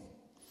singing.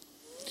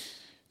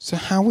 So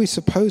how are we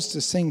supposed to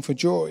sing for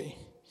joy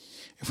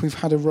if we've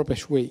had a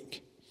rubbish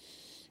week?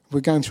 We're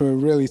going through a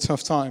really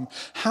tough time.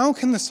 How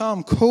can the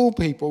psalm call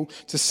people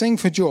to sing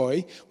for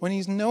joy when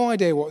he's no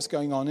idea what's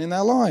going on in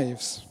their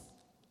lives?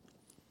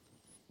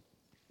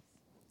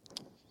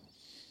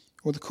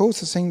 Well, the call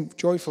to sing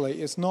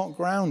joyfully is not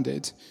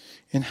grounded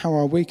in how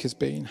our week has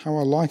been, how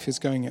our life is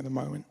going at the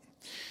moment.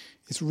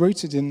 It's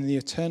rooted in the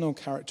eternal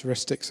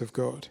characteristics of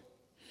God.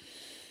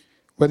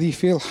 Whether you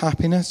feel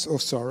happiness or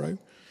sorrow,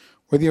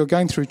 whether you're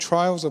going through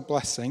trials or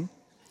blessing,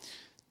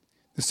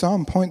 the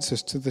psalm points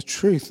us to the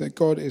truth that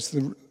God is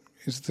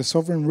the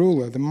sovereign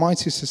ruler, the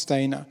mighty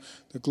sustainer,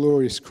 the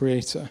glorious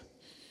creator.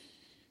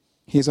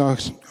 He is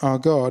our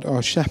God,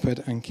 our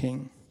shepherd and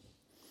king.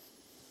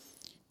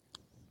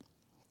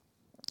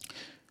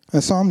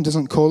 The psalm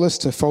doesn't call us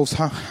to false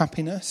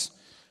happiness,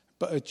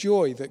 but a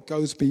joy that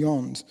goes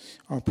beyond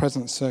our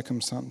present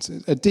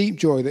circumstances. A deep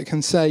joy that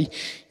can say,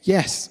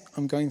 yes,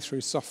 I'm going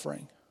through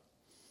suffering,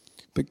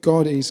 but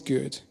God is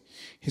good.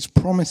 His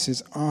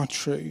promises are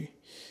true.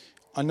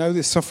 I know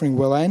this suffering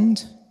will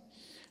end,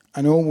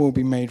 and all will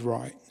be made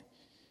right.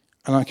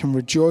 And I can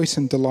rejoice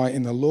and delight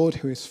in the Lord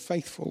who is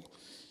faithful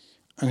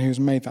and who has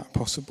made that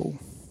possible.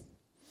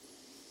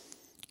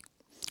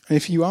 And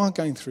if you are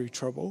going through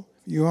trouble,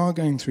 if you are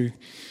going through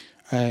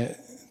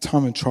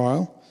time of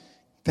trial,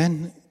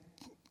 then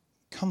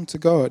come to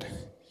God.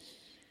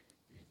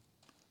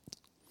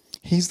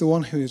 He's the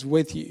one who is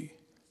with you.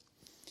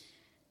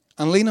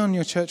 And lean on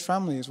your church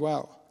family as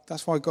well.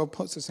 That's why God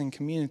puts us in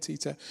community,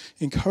 to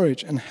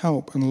encourage and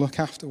help and look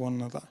after one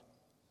another.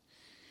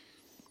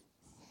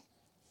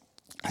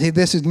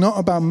 This is not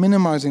about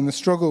minimizing the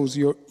struggles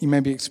you may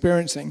be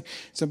experiencing.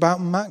 It's about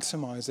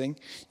maximizing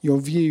your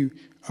view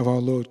of our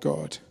Lord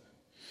God.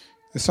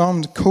 The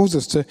psalm calls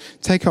us to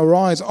take our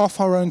eyes off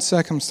our own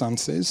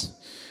circumstances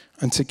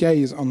and to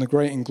gaze on the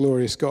great and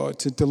glorious God,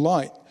 to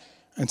delight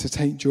and to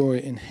take joy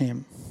in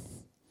him.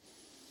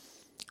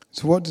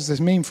 So what does this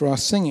mean for our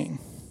singing?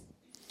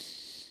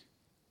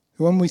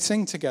 When we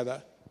sing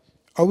together,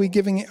 are we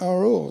giving it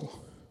our all?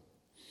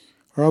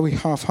 Or are we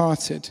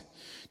half-hearted,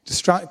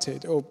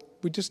 distracted, or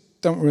we just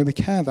don't really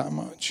care that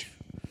much?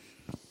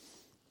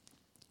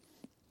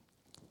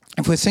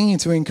 If we're singing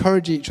to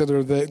encourage each other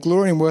of the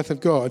glory and worth of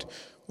God,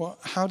 well,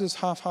 how does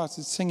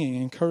half-hearted singing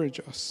encourage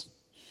us?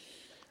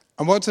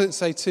 And what does it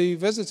say to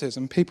visitors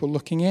and people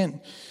looking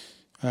in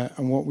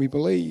and what we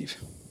believe?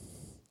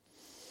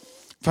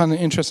 I found an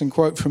interesting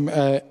quote from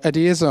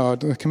Eddie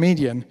Izzard, the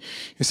comedian,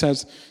 who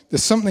says,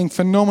 "There's something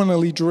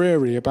phenomenally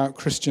dreary about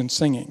Christian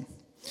singing.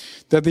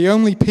 They're the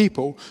only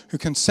people who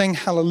can sing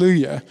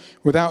hallelujah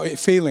without it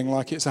feeling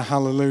like it's a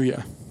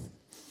hallelujah."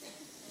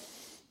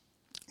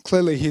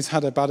 Clearly, he's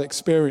had a bad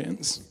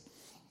experience.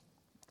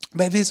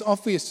 But it is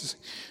obvious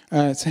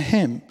to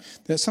him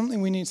that it's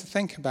something we need to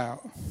think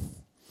about.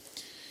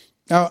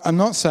 Now, I'm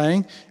not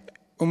saying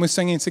when we're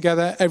singing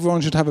together, everyone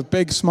should have a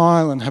big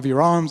smile and have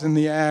your arms in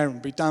the air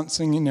and be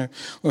dancing,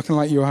 looking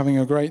like you're having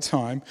a great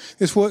time.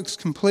 This works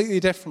completely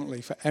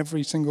differently for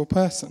every single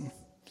person.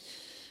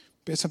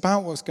 But it's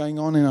about what's going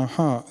on in our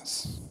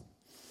hearts.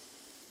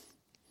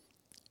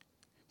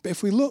 But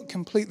if we look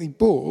completely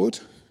bored,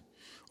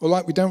 or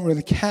like we don't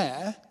really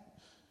care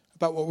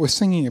about what we're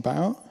singing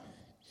about,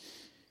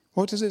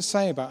 what does it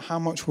say about how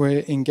much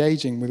we're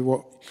engaging with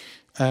what,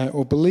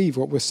 or believe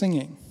what we're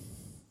singing?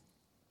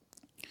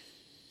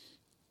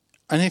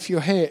 And if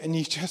you're here and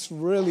you just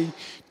really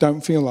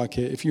don't feel like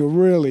it, if you're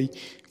really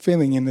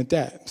feeling in the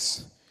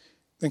depths,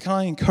 then can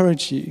I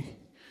encourage you,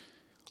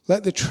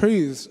 let the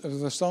truths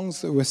of the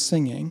songs that we're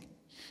singing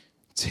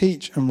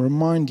teach and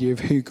remind you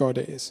of who God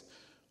is,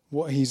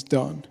 what he's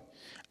done,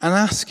 and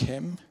ask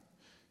him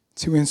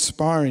to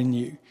inspire in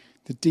you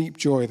the deep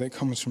joy that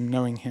comes from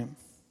knowing him.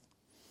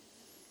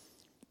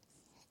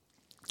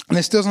 And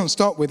this doesn't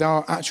stop with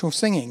our actual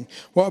singing.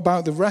 What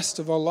about the rest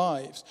of our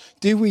lives?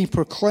 Do we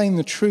proclaim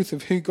the truth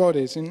of who God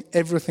is in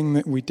everything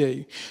that we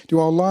do? Do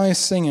our lives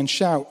sing and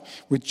shout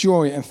with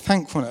joy and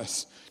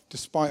thankfulness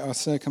despite our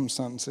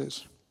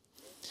circumstances?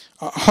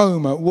 At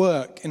home, at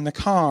work, in the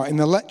car, in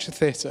the lecture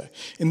theatre,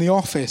 in the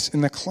office, in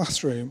the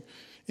classroom,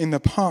 in the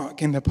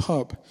park, in the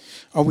pub,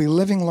 are we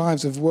living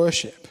lives of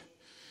worship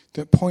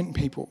that point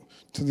people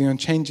to the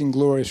unchanging,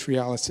 glorious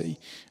reality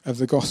of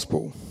the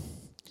gospel?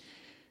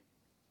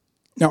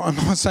 Now, I'm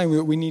not saying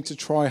that we need to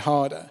try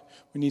harder.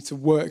 We need to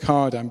work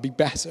harder and be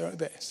better at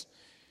this.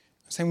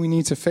 I'm saying we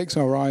need to fix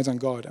our eyes on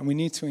God, and we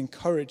need to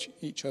encourage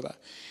each other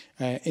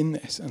in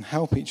this and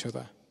help each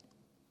other.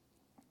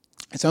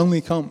 It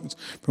only comes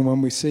from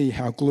when we see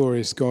how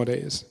glorious God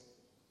is.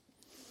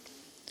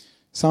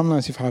 Psalm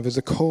 95 is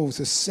a call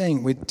to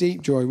sing with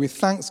deep joy, with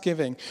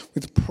thanksgiving,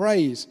 with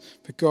praise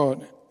for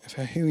God,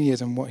 for who he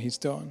is and what he's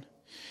done.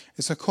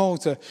 It's a call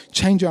to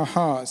change our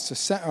hearts, to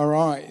set our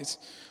eyes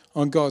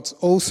on God's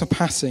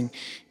all-surpassing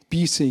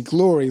beauty,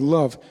 glory,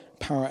 love,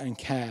 power, and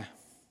care.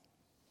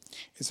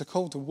 It's a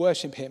call to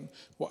worship him,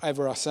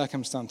 whatever our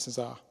circumstances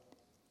are,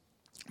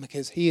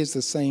 because he is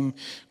the same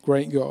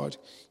great God,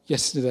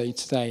 yesterday,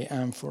 today,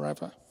 and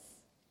forever.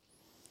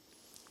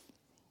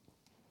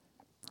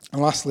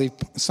 And lastly,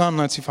 Psalm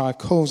 95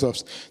 calls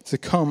us to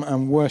come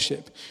and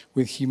worship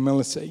with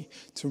humility,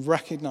 to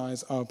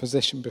recognize our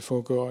position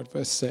before God.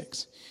 Verse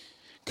 6.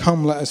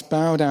 Come, let us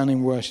bow down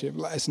in worship.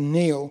 Let us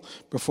kneel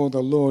before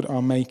the Lord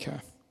our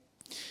Maker.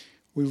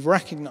 We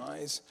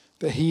recognize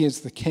that he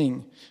is the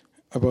King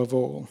above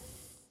all.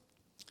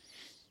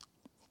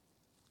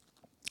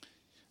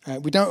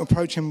 We don't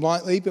approach him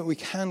lightly, but we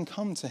can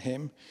come to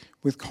him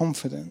with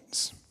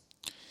confidence.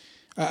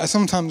 I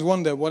sometimes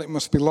wonder what it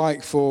must be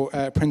like for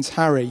Prince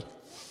Harry.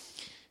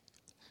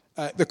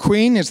 The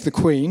Queen is the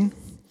Queen,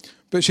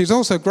 but she's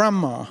also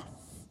Grandma.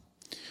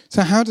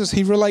 So how does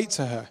he relate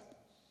to her?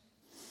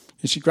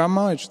 Is she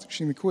Grandma? Is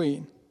she the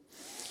Queen?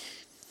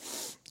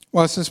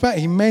 Well, I suspect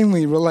he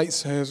mainly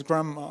relates to her as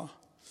Grandma,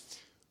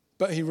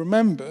 but he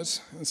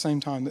remembers at the same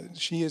time that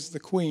she is the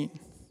Queen,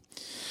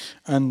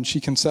 and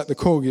she can set the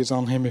corgis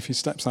on him if he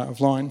steps out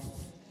of line.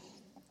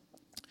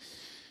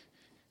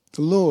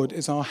 The Lord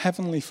is our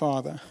heavenly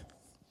Father,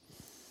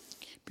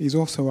 but he's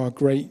also our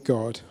great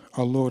God,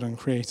 our Lord and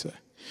Creator.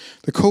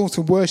 The call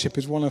to worship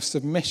is one of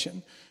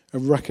submission,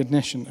 of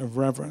recognition, of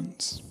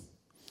reverence.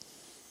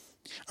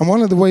 And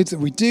one of the ways that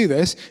we do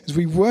this is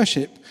we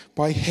worship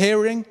by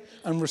hearing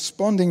and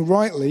responding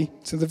rightly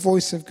to the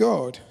voice of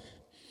God.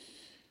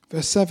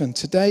 Verse 7,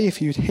 today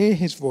if you'd hear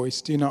his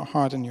voice, do not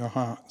harden your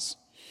hearts.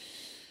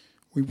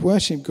 We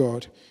worship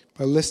God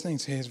by listening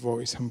to his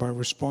voice and by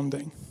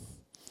responding.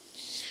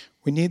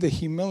 We need the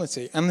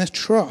humility and the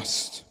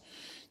trust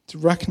to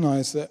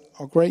recognize that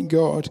our great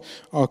God,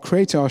 our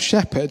Creator, our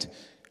Shepherd,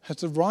 has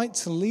the right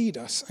to lead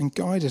us and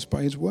guide us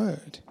by his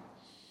word.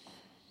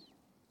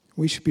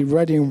 We should be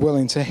ready and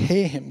willing to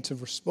hear him, to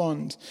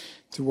respond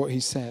to what he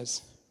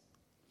says.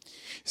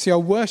 See, our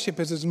worship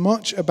is as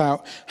much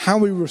about how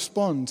we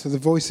respond to the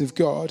voice of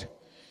God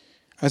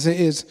as it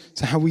is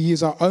to how we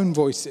use our own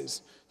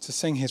voices to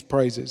sing his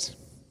praises.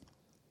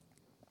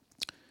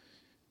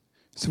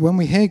 So when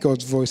we hear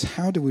God's voice,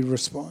 how do we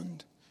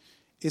respond?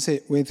 Is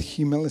it with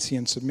humility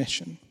and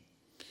submission?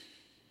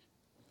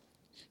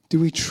 Do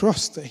we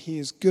trust that he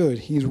is good,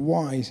 he's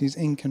wise, he's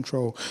in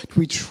control? Do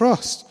we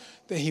trust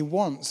that he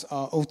wants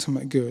our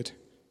ultimate good?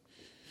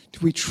 Do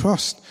we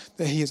trust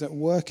that he is at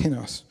work in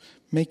us,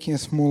 making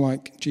us more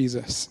like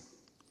Jesus?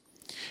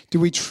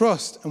 Do we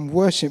trust and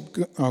worship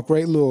our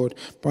great Lord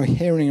by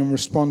hearing and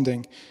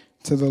responding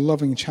to the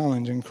loving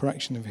challenge and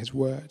correction of his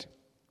word?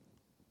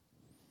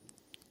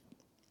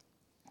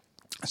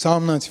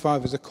 Psalm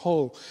 95 is a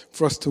call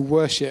for us to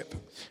worship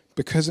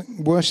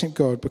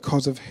God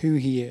because of who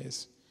he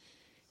is.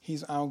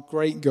 He's our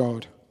great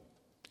God,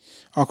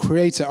 our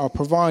creator, our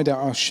provider,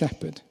 our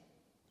shepherd.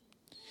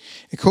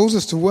 It calls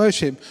us to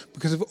worship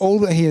because of all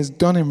that he has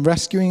done in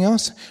rescuing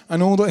us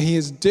and all that he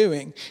is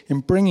doing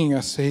in bringing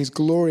us to his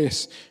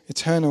glorious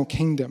eternal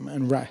kingdom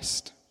and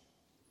rest.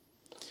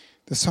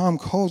 The psalm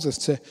calls us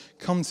to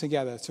come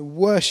together, to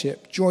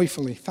worship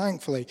joyfully,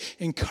 thankfully,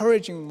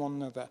 encouraging one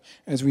another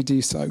as we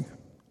do so.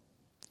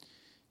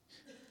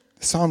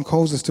 The psalm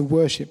calls us to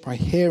worship by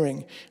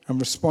hearing and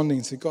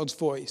responding to God's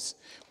voice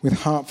with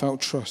heartfelt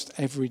trust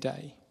every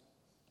day.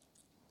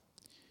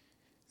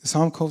 The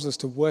psalm calls us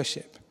to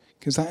worship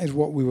because that is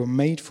what we were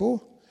made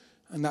for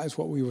and that is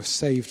what we were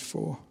saved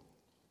for.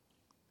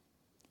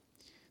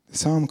 The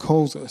psalm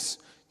calls us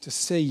to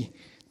see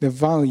the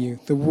value,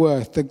 the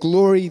worth, the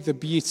glory, the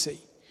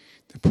beauty,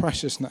 the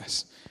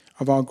preciousness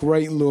of our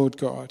great Lord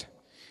God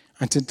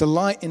and to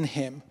delight in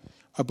him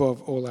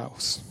above all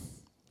else.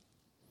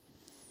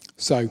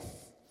 So,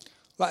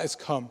 let us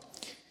come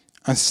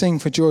and sing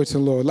for joy to the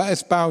Lord. Let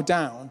us bow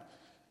down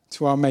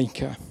to our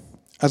Maker,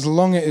 as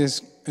long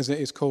as it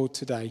is called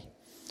today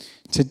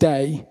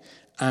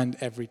and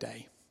every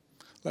day.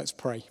 Let's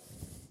pray.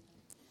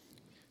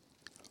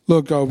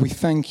 Lord God, we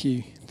thank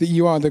you that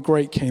you are the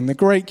great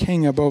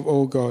King above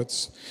all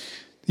gods.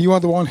 You are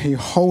the one who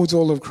holds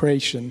all of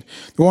creation,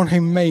 the one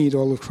who made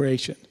all of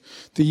creation.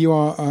 That you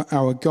are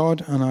our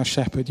God and our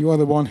shepherd. You are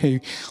the one who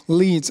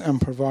leads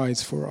and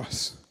provides for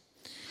us.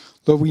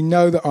 Lord, we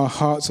know that our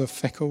hearts are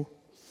fickle.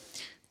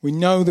 We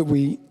know that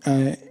we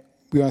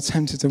are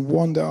tempted to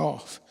wander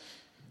off,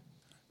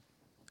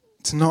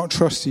 to not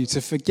trust you,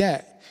 to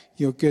forget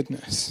your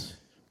goodness.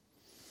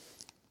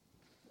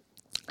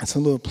 And so,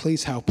 Lord,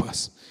 please help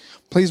us.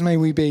 Please may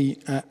we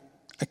be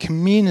a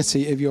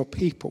community of your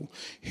people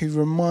who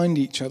remind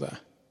each other,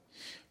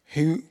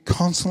 who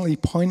constantly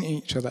point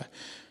each other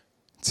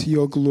to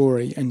your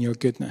glory and your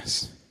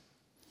goodness,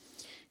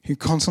 who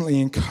constantly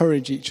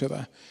encourage each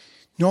other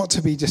not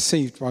to be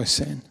deceived by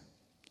sin,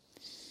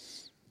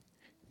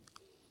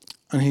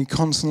 and who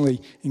constantly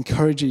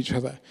encourage each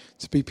other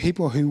to be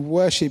people who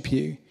worship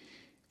you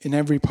in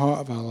every part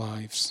of our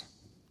lives.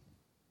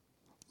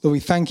 Lord, we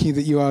thank you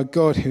that you are a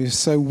God who is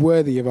so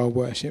worthy of our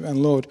worship.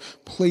 And Lord,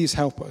 please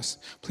help us.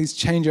 Please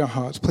change our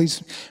hearts.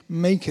 Please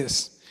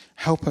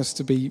help us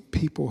to be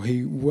people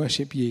who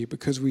worship you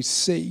because we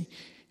see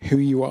who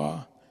you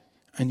are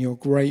and your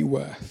great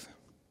worth.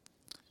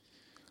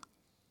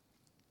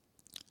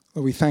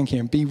 Lord, we thank you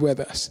and be with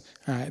us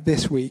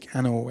this week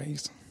and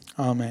always.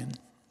 Amen.